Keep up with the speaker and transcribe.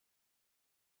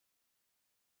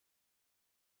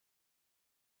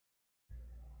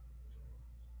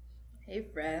Hey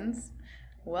friends,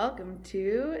 welcome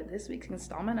to this week's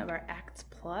installment of our Acts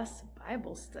Plus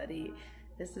Bible study.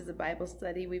 This is a Bible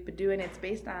study we've been doing. It's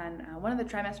based on one of the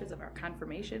trimesters of our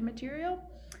confirmation material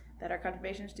that our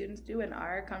confirmation students do, and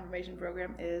our confirmation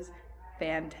program is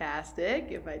fantastic,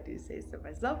 if I do say so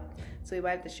myself. So we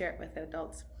wanted to share it with the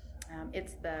adults.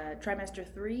 It's the trimester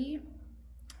 3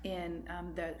 in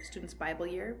the students' Bible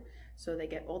year. So they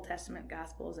get Old Testament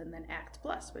Gospels and then Acts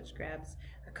Plus, which grabs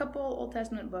a couple Old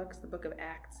Testament books, the book of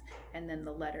Acts, and then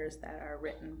the letters that are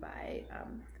written by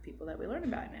the people that we learn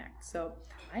about in Acts. So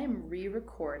I am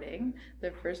re-recording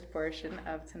the first portion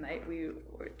of tonight. We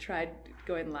tried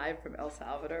going live from El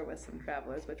Salvador with some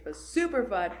travelers, which was super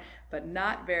fun, but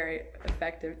not very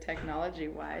effective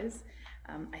technology-wise.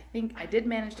 I think I did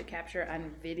manage to capture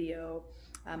on video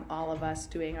all of us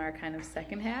doing our kind of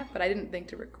second half, but I didn't think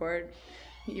to record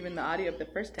even the audio of the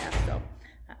first half, so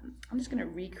I'm just going to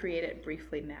recreate it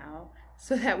briefly now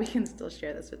so that we can still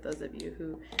share this with those of you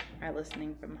who are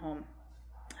listening from home.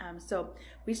 So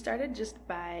we started just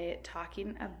by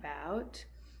talking about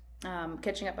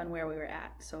catching up on where we were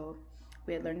at. So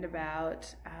we had learned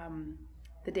about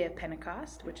the day of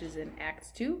Pentecost, which is in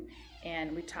Acts 2,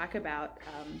 and we talk about,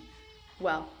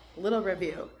 a little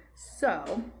review.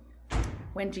 So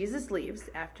when Jesus leaves,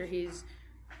 after he's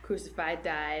crucified,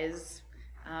 dies,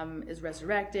 is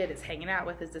resurrected, is hanging out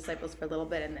with his disciples for a little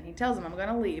bit, and then he tells them, I'm going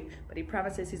to leave, but he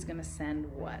promises he's going to send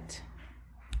what?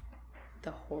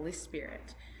 The Holy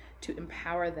Spirit to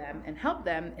empower them and help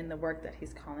them in the work that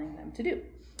he's calling them to do.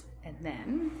 And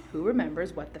then, who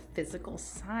remembers what the physical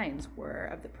signs were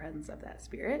of the presence of that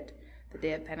Spirit? The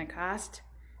day of Pentecost,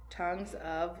 tongues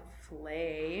of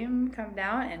flame come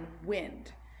down, and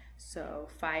wind. So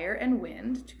fire and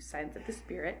wind, two signs of the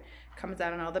Spirit, comes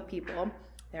out on all the people.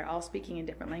 They're all speaking in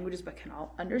different languages, but can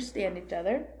all understand each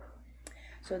other.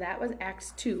 So that was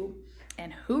Acts 2.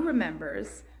 And who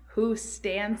remembers who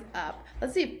stands up?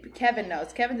 Let's see if Kevin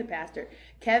knows. Kevin's a pastor.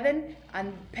 Kevin,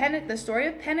 on the story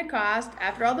of Pentecost,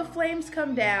 after all the flames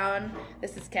come down,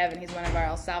 this is Kevin. He's one of our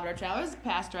El Salvador travelers,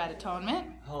 pastor at Atonement.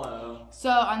 Hello. So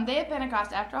on the day of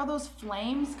Pentecost, after all those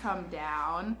flames come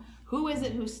down, who is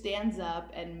it who stands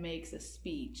up and makes a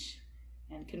speech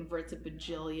and converts a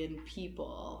bajillion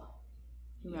people?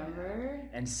 Remember?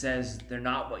 And says they're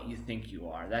not what you think you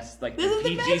are. That's like this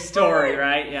the PG story,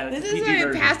 right? Yeah, that's this the is PG where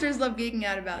version. pastors love geeking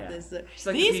out about this. It's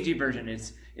like the PG version.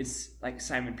 It's like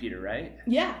Simon Peter, right?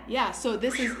 Yeah. So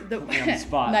this is the on the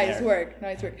spot nice there. work.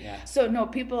 Yeah. So no,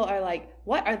 people are like,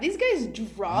 what? Are these guys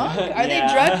drunk? Are they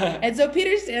drunk? And so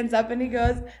Peter stands up and he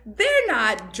goes, they're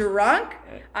not drunk.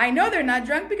 I know they're not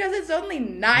drunk because it's only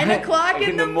 9 o'clock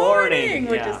in the morning,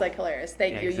 which is like hilarious.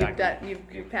 Thank you. Exactly.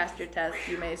 You've passed your test.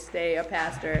 You may stay a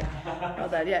pastor. Well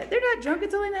done. Yeah, they're not drunk.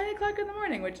 It's only 9 o'clock in the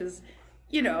morning, which is,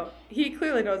 he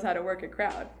clearly knows how to work a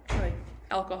crowd. Like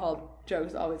alcohol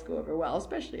jokes always go over well,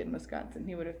 especially in Wisconsin.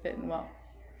 He would have fit in well.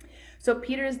 So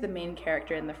Peter is the main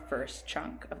character in the first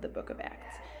chunk of the book of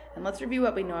Acts. And let's review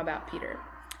what we know about Peter.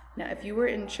 Now, if you were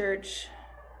in church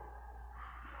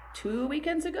 2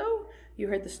 weekends ago, you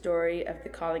heard the story of the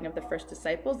calling of the first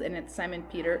disciples, and it's Simon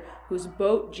Peter, whose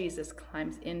boat Jesus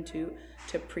climbs into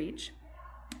to preach,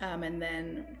 and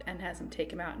has him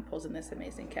take him out and pulls in this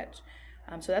amazing catch.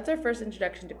 So that's our first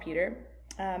introduction to Peter.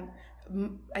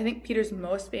 I think Peter's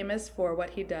most famous for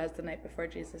what he does the night before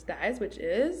Jesus dies, which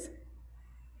is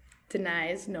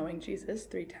denies knowing Jesus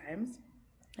 3 times,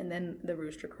 and then the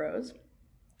rooster crows.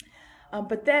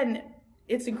 But then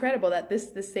it's incredible that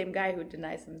this same guy who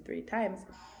denies him 3 times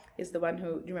is the one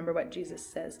who, do you remember what Jesus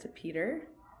says to Peter?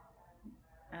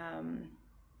 I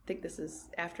think this is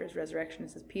after his resurrection.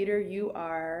 It says, Peter, you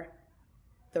are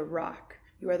the rock.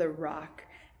 You are the rock,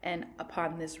 and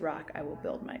upon this rock I will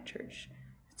build my church.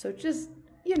 So just,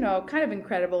 kind of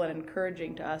incredible and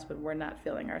encouraging to us when we're not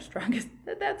feeling our strongest,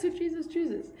 that's who Jesus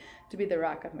chooses to be the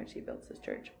rock on which he builds his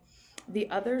church. The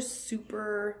other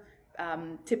super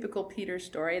typical Peter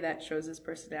story that shows his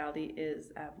personality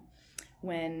is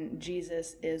when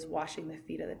Jesus is washing the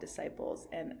feet of the disciples.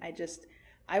 And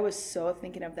I was so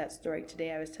thinking of that story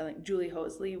today. I was telling Julie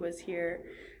Hosley was here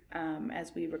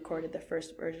as we recorded the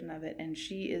first version of it, and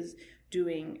she is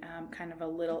doing kind of a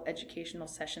little educational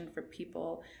session for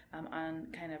people on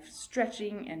kind of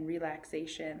stretching and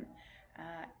relaxation.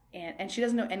 And she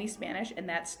doesn't know any Spanish, and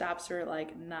that stops her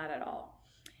like not at all.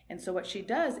 And so what she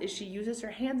does is she uses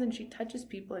her hands and she touches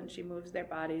people and she moves their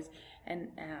bodies and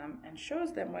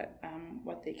shows them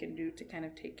what they can do to kind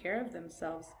of take care of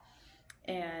themselves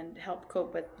and help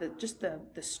cope with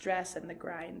the stress and the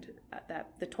grind, that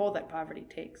the toll that poverty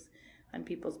takes on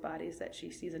people's bodies that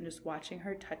she sees. And just watching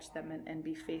her touch them and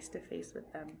be face to face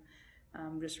with them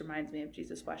Just reminds me of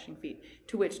Jesus washing feet.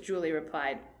 To which Julie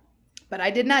replied, "But I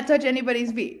did not touch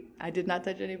anybody's feet. I did not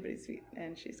touch anybody's feet."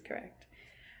 And she's correct.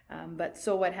 But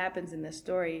so what happens in this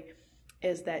story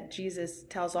is that Jesus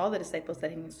tells all the disciples that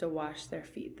he needs to wash their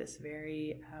feet, this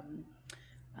very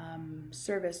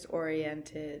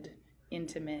service-oriented,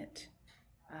 intimate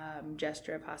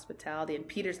gesture of hospitality. And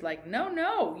Peter's like,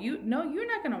 no, you're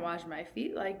not going to wash my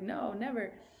feet. Like, no,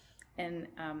 never. And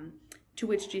to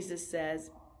which Jesus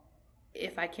says,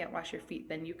 "If I can't wash your feet,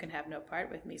 then you can have no part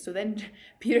with me." So then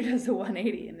Peter does a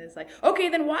 180 and is like, "Okay,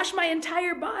 then wash my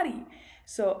entire body."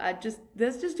 So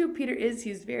that's just who Peter is.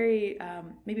 He's very,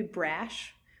 maybe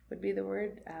brash would be the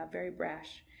word, very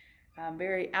brash,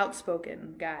 very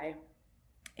outspoken guy.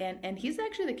 And he's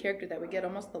actually the character that we get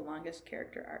almost the longest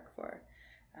character arc for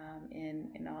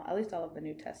in all, at least all of the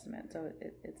New Testament. So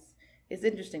it's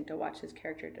interesting to watch his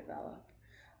character develop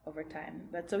over time.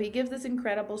 But so he gives this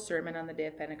incredible sermon on the day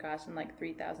of Pentecost, and like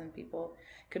 3,000 people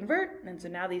convert. And so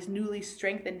now these newly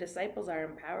strengthened disciples are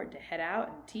empowered to head out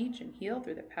and teach and heal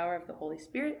through the power of the Holy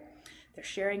Spirit. They're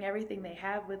sharing everything they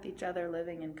have with each other,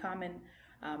 living in common,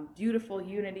 beautiful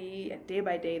unity, and day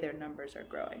by day their numbers are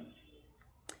growing.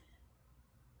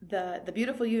 The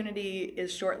beautiful unity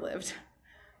is short-lived.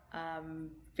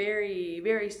 Very,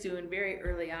 very soon, very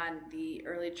early on, the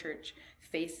early church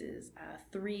faces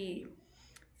three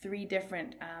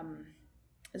different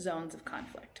zones of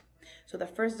conflict. So the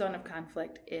first zone of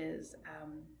conflict is,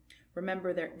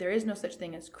 remember, there is no such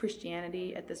thing as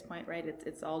Christianity at this point, right?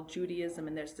 It's all Judaism,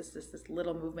 and there's just this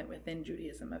little movement within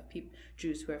Judaism of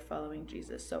Jews who are following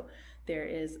Jesus. So there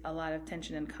is a lot of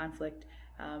tension and conflict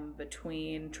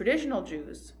between traditional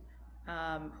Jews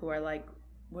who are like,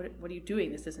 what are you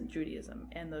doing? This isn't Judaism.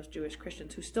 And those Jewish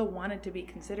Christians who still wanted to be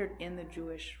considered in the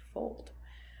Jewish fold.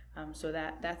 So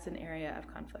that's an area of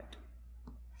conflict.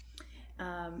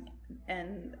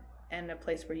 And a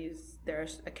place where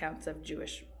there's accounts of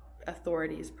Jewish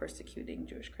authorities persecuting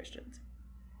Jewish Christians.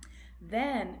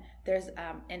 Then there's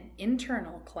an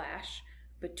internal clash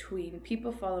between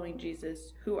people following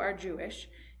Jesus who are Jewish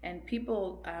and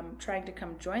people trying to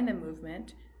come join the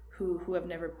movement who have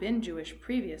never been Jewish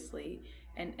previously,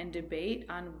 and debate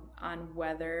on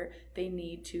whether they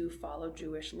need to follow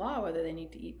Jewish law, whether they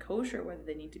need to eat kosher, whether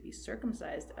they need to be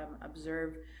circumcised,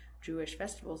 observe Jewish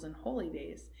festivals and holy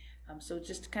days. So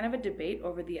just kind of a debate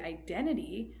over the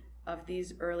identity of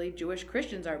these early Jewish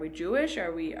Christians. Are we Jewish?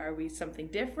 Are we something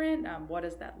different? What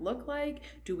does that look like?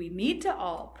 Do we need to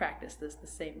all practice this the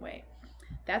same way?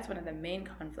 That's one of the main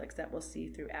conflicts that we'll see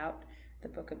throughout the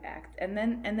book of Acts. And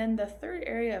then the third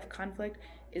area of conflict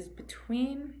is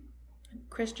between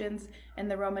Christians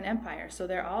and the Roman Empire. So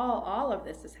all of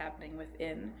this is happening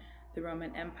within the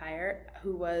Roman Empire,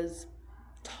 who was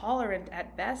tolerant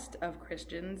at best of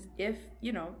Christians if,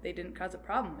 they didn't cause a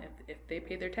problem, if they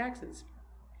paid their taxes.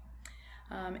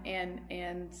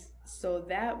 And so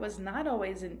that was not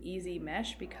always an easy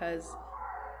mesh, because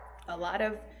a lot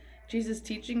of Jesus'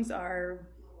 teachings are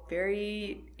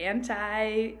very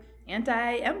anti-empire.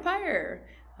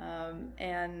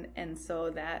 And so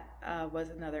that was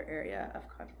another area of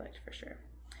conflict for sure.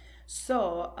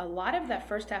 So a lot of that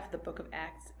first half of the book of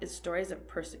Acts is stories of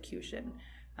persecution,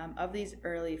 of these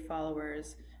early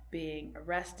followers being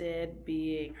arrested,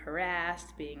 being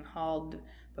harassed, being hauled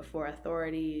before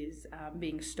authorities,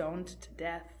 being stoned to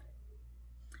death.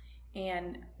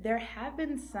 And there have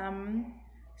been some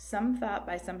thought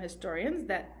by some historians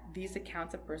that these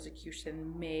accounts of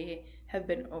persecution may have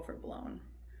been overblown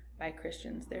by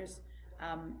Christians. There's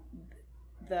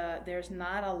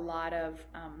not a lot of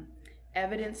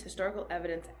historical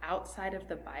evidence outside of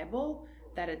the Bible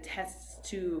that attests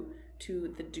to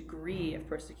the degree of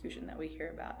persecution that we hear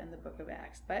about in the book of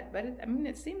Acts. But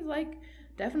it seems like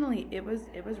definitely it was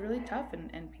really tough,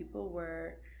 and people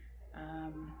were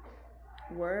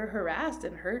harassed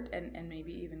and hurt and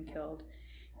maybe even killed.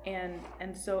 And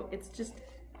so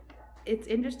it's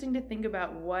interesting to think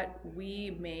about what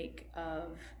we make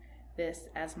of this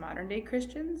as modern day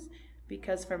Christians,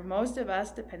 because for most of us,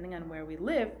 depending on where we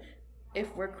live,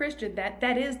 if we're Christian,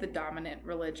 that is the dominant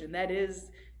religion. That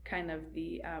is kind of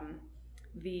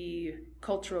the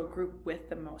cultural group with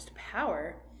the most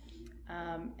power.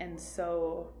 And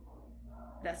so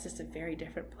that's just a very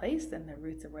different place than the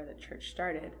roots of where the church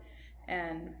started.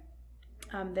 And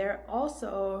there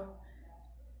also,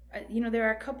 there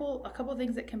are a couple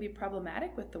things that can be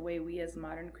problematic with the way we as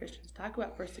modern Christians talk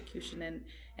about persecution. And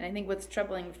I think what's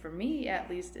troubling for me, at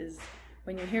least, is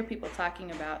when you hear people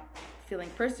talking about feeling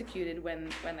persecuted when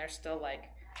they're still like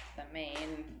the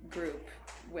main group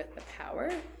with the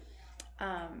power.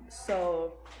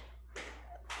 So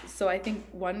So I think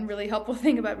one really helpful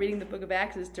thing about reading the book of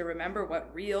Acts is to remember what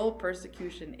real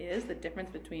persecution is, the difference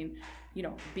between,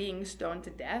 being stoned to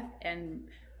death and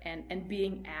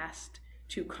being asked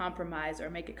to compromise or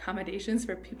make accommodations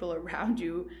for people around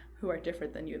you who are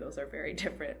different than you. Those are very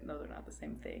different. Those are not the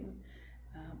same thing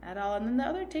at all. And then the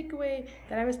other takeaway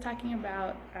that I was talking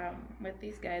about with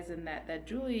these guys and that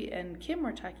Julie and Kim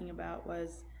were talking about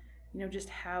was, just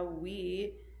how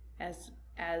we as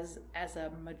a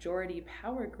majority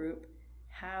power group,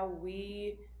 how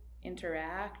we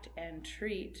interact and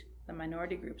treat the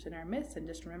minority groups in our midst, and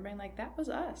just remembering that was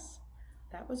us.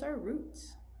 That was our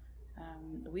roots.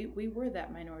 We were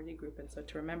that minority group, and so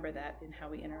to remember that in how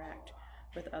we interact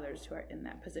with others who are in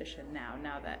that position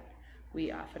now that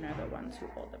we often are the ones who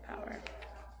hold the power.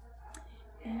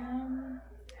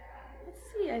 Let's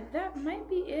see, that might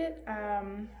be it.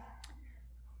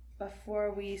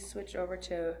 Before we switch over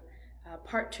to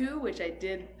part 2, which I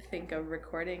did think of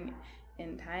recording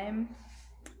in time,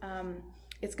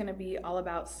 it's going to be all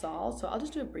about Saul. So I'll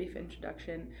just do a brief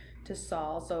introduction to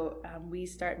Saul. So we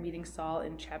start meeting Saul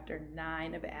in chapter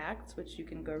 9 of Acts, which you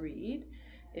can go read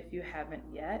if you haven't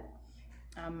yet.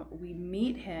 We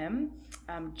meet him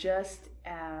just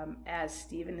as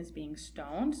Stephen is being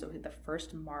stoned. So the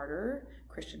first martyr,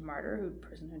 Christian martyr,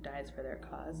 person who dies for their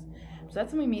cause. So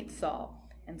that's when we meet Saul.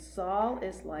 And Saul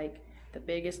is like the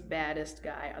biggest, baddest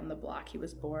guy on the block. He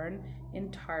was born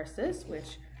in Tarsus,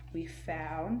 which we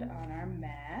found on our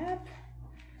map.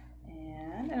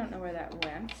 And I don't know where that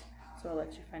went, so I'll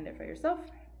let you find it for yourself.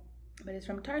 But he's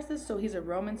from Tarsus, so he's a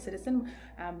Roman citizen,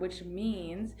 which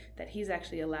means that he's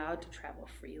actually allowed to travel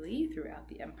freely throughout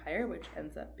the empire, which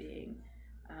ends up being,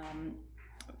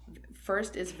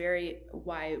 first is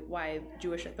why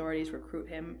Jewish authorities recruit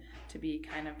him to be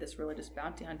kind of this religious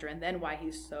bounty hunter, and then why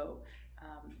he's so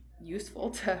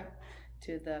useful to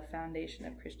the foundation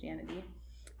of Christianity.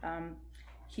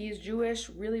 He's Jewish,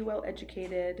 really well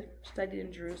educated, studied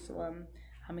in Jerusalem.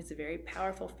 He's a very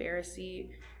powerful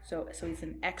Pharisee, so he's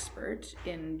an expert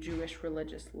in Jewish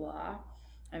religious law.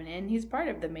 And he's part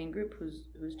of the main group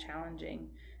who's challenging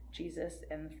Jesus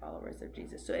and the followers of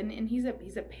Jesus. So and he's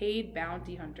a paid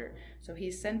bounty hunter. So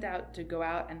he's sent out to go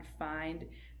out and find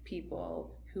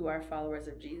people who are followers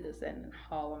of Jesus and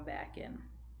haul them back in.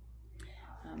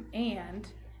 And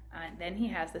then he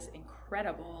has this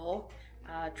incredible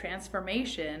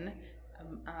transformation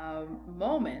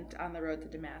moment on the road to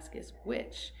Damascus,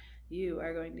 which you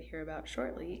are going to hear about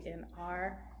shortly in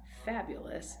our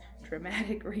fabulous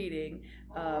dramatic reading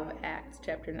of Acts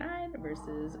chapter 9,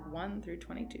 verses 1 through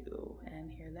 22.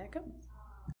 And here that comes.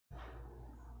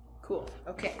 Cool.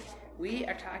 Okay, we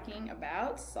are talking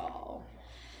about Saul.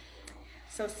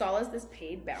 So Saul is this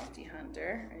paid bounty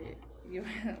hunter.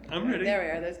 I'm ready. There we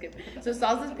are. That's good. So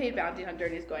Saul's this paid bounty hunter,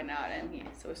 and he's going out and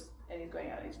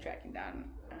he's tracking down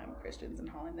Christians and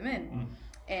hauling them in.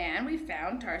 And we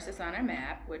found Tarsus on our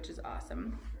map, which is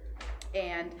awesome.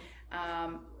 And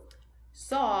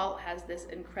Saul has this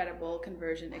incredible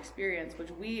conversion experience,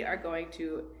 which we are going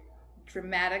to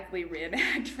dramatically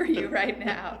reenact for you right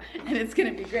now, and it's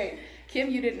going to be great. Kim,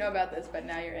 you didn't know about this, but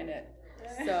now you're in it.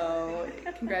 So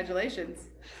congratulations.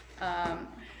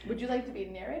 Would you like to be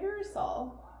narrator or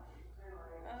Saul?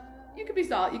 You could be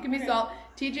Saul. You can be Saul.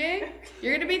 TJ,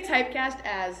 you're going to be typecast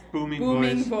as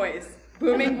booming voice.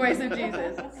 Booming voice of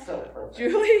Jesus. So perfect.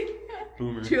 Julie?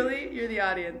 Boomer. Julie, you're the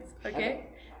audience. Okay?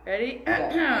 Ready?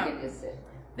 Yeah, I get used to it.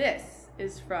 This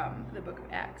is from the book of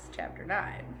Acts, chapter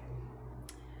 9.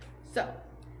 So,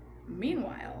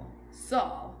 meanwhile,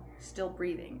 Saul, still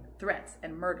breathing threats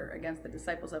and murder against the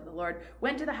disciples of the Lord,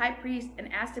 went to the high priest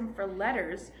and asked him for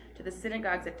letters to the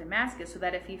synagogues at Damascus, so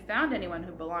that if he found anyone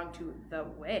who belonged to the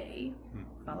way,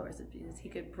 followers of Jesus, he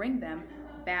could bring them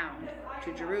bound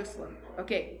to Jerusalem.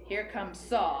 Okay, here comes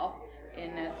Saul.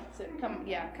 Come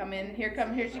in.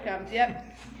 Here she comes.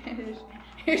 Yep.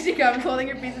 Here she comes, holding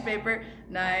her piece of paper.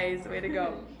 Nice, way to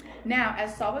go. Now,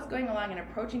 as Saul was going along and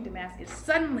approaching Damascus,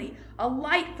 suddenly a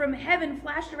light from heaven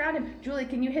flashed around him. Julie,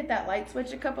 can you hit that light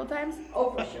switch a couple times?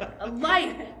 Oh, for sure. A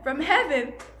light from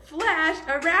heaven flashed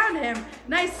around him.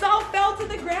 Nice. Saul fell to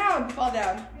the ground. Fall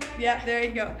down. Yeah, there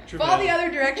you go. Fall the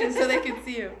other direction so they can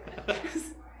see you.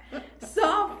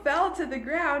 Saul fell to the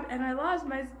ground, and I lost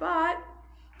my spot.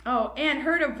 Oh, and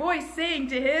heard a voice saying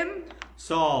to him,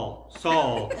 Saul,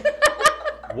 Saul,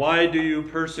 why do you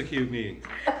persecute me?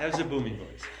 That was a booming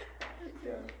voice.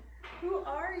 Who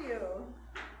are you?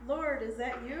 Lord, is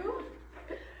that you?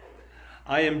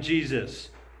 I am Jesus,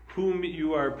 whom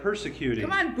you are persecuting.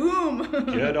 Come on, boom.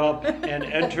 Get up and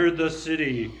enter the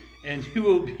city, and you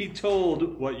will be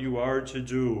told what you are to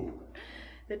do.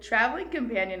 The traveling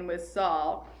companion with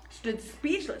Saul stood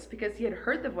speechless because he had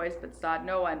heard the voice but saw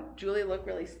no one. Julie looked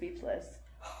really speechless.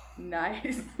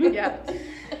 Nice. Yeah.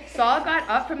 Saul got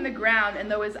up from the ground, and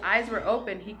though his eyes were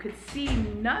open, he could see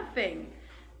nothing.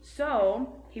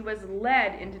 So he was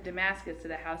led into Damascus to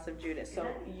the house of Judas. So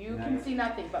you can see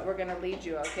nothing, but we're going to lead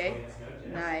you, okay?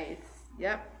 Nice.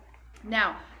 Yep.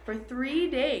 Now, for 3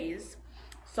 days,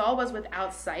 Saul was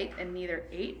without sight and neither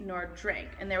ate nor drank.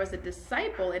 And there was a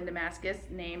disciple in Damascus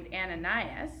named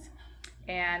Ananias.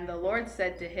 And the Lord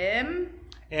said to him,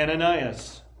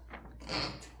 Ananias,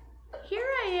 "Here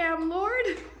I am,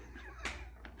 Lord."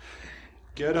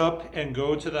 get up and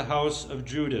go to the house of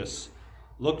Judas.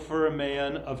 Look for a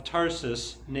man of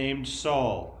Tarsus named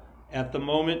Saul. At the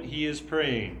moment he is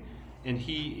praying, and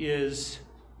he is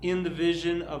in the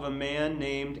vision of a man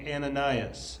named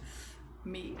Ananias.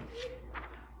 Me.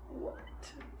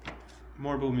 What?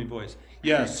 More boomy voice.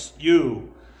 Yes,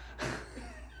 you.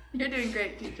 You're doing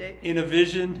great, TJ. In a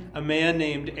vision, a man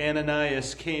named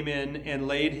Ananias came in and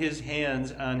laid his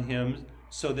hands on him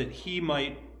so that he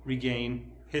might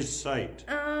regain his sight.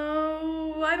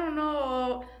 Oh, I don't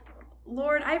know.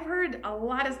 Lord, I've heard a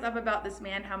lot of stuff about this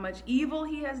man, how much evil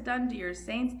he has done to your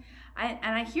saints. And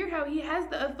I hear how he has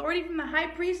the authority from the high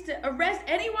priest to arrest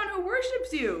anyone who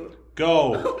worships you.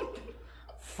 Go,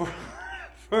 for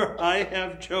I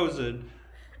have chosen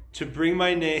to bring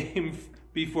my name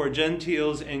before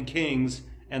Gentiles and kings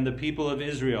and the people of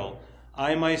Israel.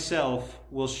 I myself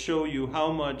will show you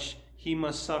how much he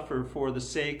must suffer for the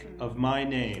sake of my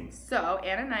name. So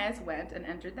Ananias went and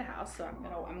entered the house. So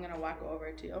I'm gonna walk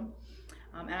over to you,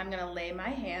 and I'm gonna lay my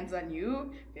hands on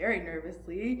you very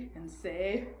nervously and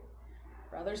say,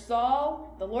 "Brother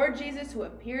Saul, the Lord Jesus, who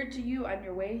appeared to you on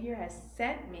your way here, has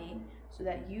sent me so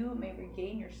that you may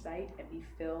regain your sight and be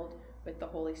filled with the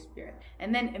Holy Spirit."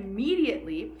 And then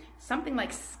immediately, something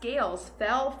like scales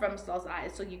fell from Saul's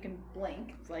eyes, so you can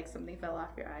blink. It's like something fell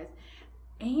off your eyes.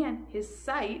 And his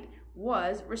sight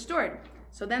was restored.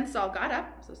 So then Saul got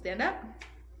up, so stand up.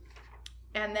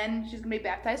 And then she's going to be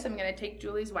baptized, so I'm going to take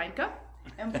Julie's wine cup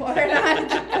and pour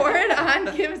it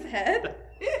on Kim's head.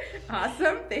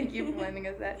 Awesome. Thank you for lending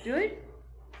us that, Julie.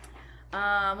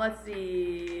 Let's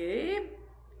see.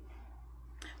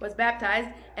 Was baptized,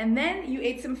 and then you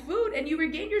ate some food and you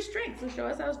regained your strength. So show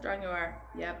us how strong you are.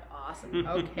 Yep, awesome.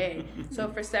 Okay.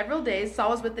 So for several days, Saul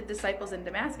was with the disciples in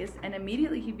Damascus, and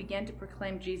immediately he began to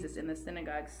proclaim Jesus in the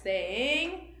synagogue,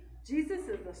 saying, Jesus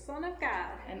is the Son of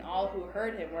God. and all who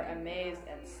heard him were amazed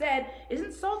and said,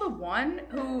 "Isn't Saul the one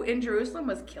who in Jerusalem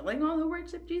was killing all who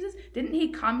worshiped Jesus? Didn't he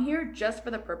come here just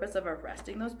for the purpose of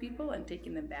arresting those people and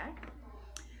taking them back?"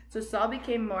 So Saul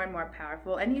became more and more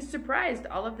powerful, and he surprised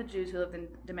all of the Jews who lived in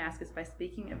Damascus by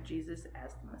speaking of Jesus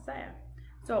as the Messiah.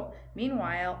 So,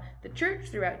 meanwhile, the church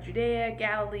throughout Judea,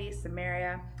 Galilee,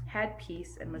 Samaria had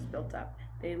peace and was built up.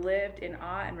 They lived in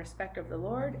awe and respect of the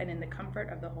Lord and in the comfort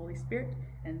of the Holy Spirit,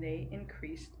 and they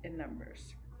increased in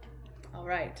numbers. All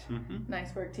right. Mm-hmm.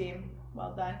 Nice work, team.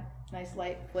 Well done. Nice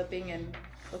light flipping and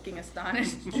looking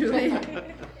astonished, Julie.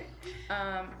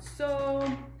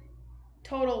 So,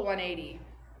 total 180.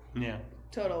 Yeah.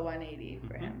 Total 180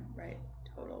 for him, right?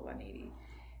 Total 180.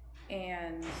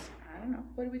 And I don't know,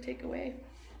 what do we take away?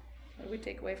 What do we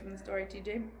take away from the story,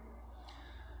 TJ?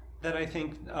 That I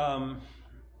think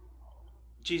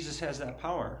Jesus has that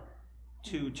power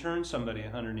to turn somebody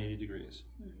 180 degrees,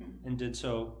 and did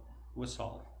so with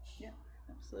Saul. Yeah,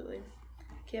 absolutely.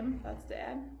 Kim, thoughts to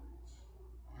add?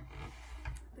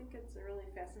 I think it's a really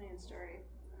fascinating story.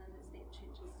 And then his name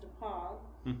changes to Paul.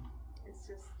 It's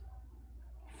just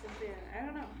something, I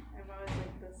don't know. I've always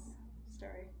liked this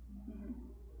story.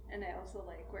 And I also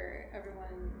like where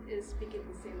everyone is speaking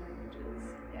the same languages,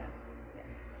 Yeah.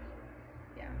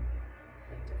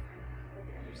 but different, but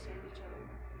they understand each other.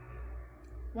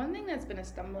 One thing that's been a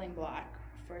stumbling block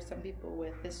for some people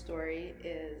with this story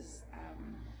is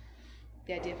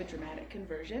the idea of a dramatic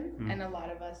conversion, and a lot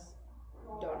of us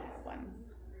don't have one.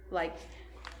 Like,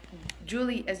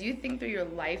 Julie, as you think through your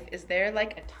life, is there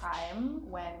like a time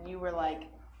when you were like,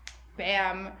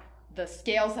 bam, the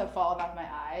scales have fallen off my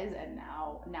eyes, and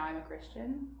now I'm a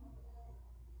Christian?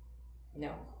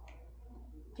 No.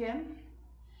 Kim?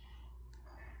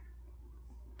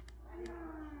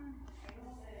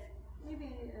 Maybe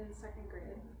in second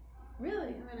grade,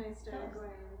 Really? when I started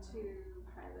going to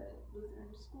private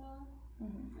Lutheran school,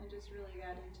 I just really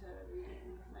got into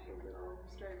reading my little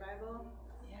story Bible.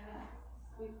 Yeah.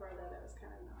 Before that, I was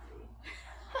kind of naughty.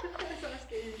 So I was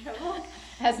getting in trouble.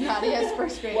 As naughty as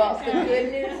first grade. Well, the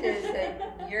good news is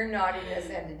that your naughtiness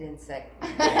ended in second.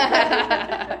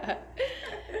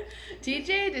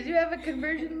 TJ, did you have a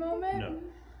conversion moment? No.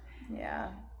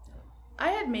 Yeah. I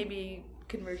had maybe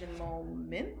conversion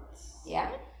moments.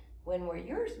 Yeah? When were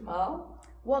yours, Mo?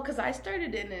 Well, because I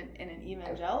started in an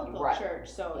evangelical Right. church,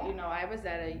 so Yeah. you know, I was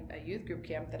at a youth group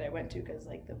camp that I went to because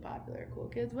like the popular cool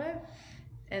kids went,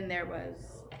 and there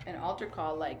was an altar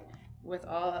call, like with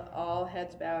all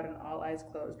heads bowed and all eyes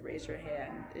closed. Raise your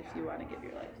hand if you want to give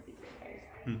your life to Jesus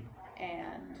Christ.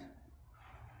 And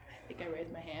I think I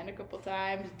raised my hand a couple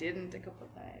times, didn't a couple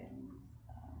times.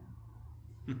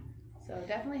 So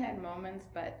definitely had moments,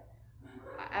 but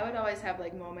I would always have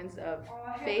like moments of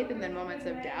faith and then moments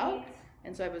of doubt.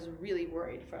 And so I was really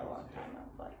worried for a long time of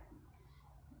like,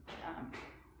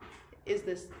 is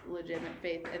this legitimate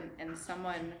faith? And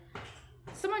someone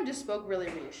just spoke really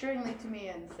reassuringly to me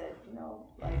and said, you know,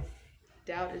 like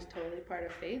doubt is totally part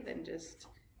of faith, and just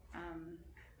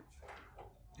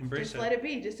Embrace it. let it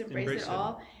be, just embrace it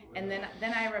all. And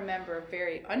then I remember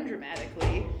very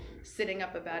undramatically sitting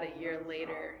up about a year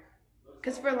later,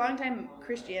 because for a long time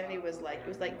Christianity was like, it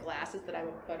was like glasses that I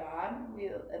would put on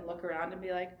and look around and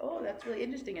be like, oh, that's really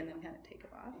interesting, and then kind of take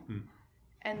them off.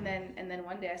 And then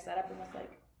one day I sat up and was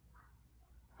like,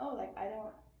 oh, like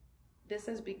this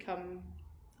has become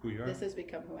Who you are. This has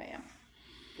become who I am.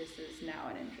 This is now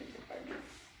an intrinsic part of me.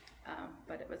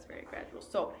 But it was very gradual.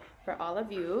 So for all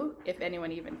of you, if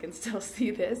anyone even can still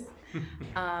see this,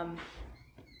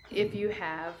 if you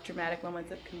have dramatic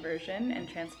moments of conversion and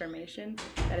transformation,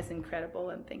 that is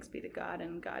incredible, and thanks be to God,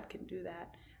 and God can do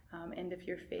that. And if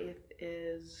your faith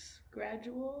is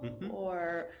gradual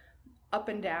or up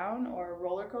and down or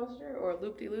roller coaster or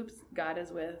loop-de-loops, God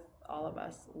is with all of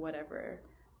us, whatever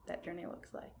that journey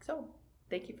looks like. So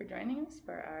thank you for joining us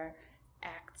for our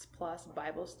Acts Plus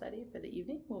Bible study for the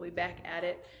evening. We'll be back at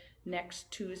it next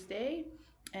Tuesday.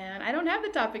 And I don't have the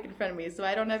topic in front of me, so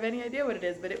I don't have any idea what it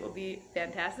is, but it will be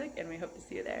fantastic, and we hope to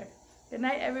see you there. Good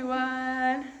night,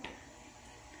 everyone.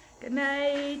 Good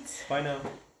night. Bye now.